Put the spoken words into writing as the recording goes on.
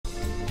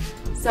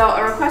So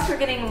a request we're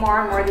getting more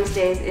and more these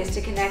days is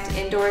to connect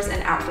indoors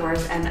and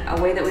outdoors, and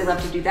a way that we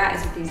love to do that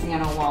is with these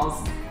nano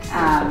walls.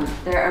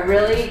 They're a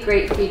really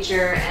great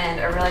feature and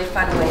a really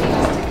fun way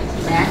just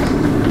to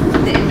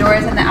connect the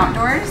indoors and the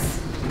outdoors.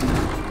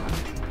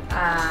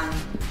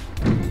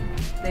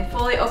 They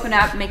fully open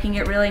up, making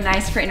it really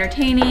nice for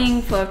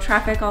entertaining, flow of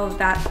traffic, all of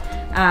that.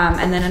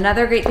 And then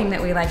another great thing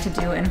that we like to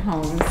do in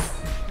homes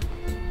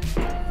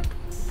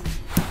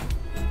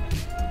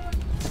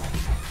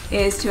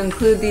is to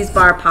include these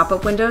bar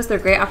pop-up windows. They're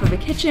great off of a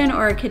kitchen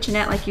or a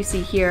kitchenette like you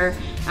see here,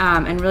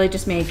 and really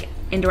just make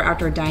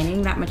indoor-outdoor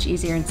dining that much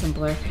easier and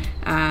simpler,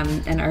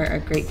 and are a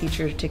great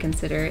feature to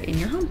consider in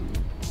your home.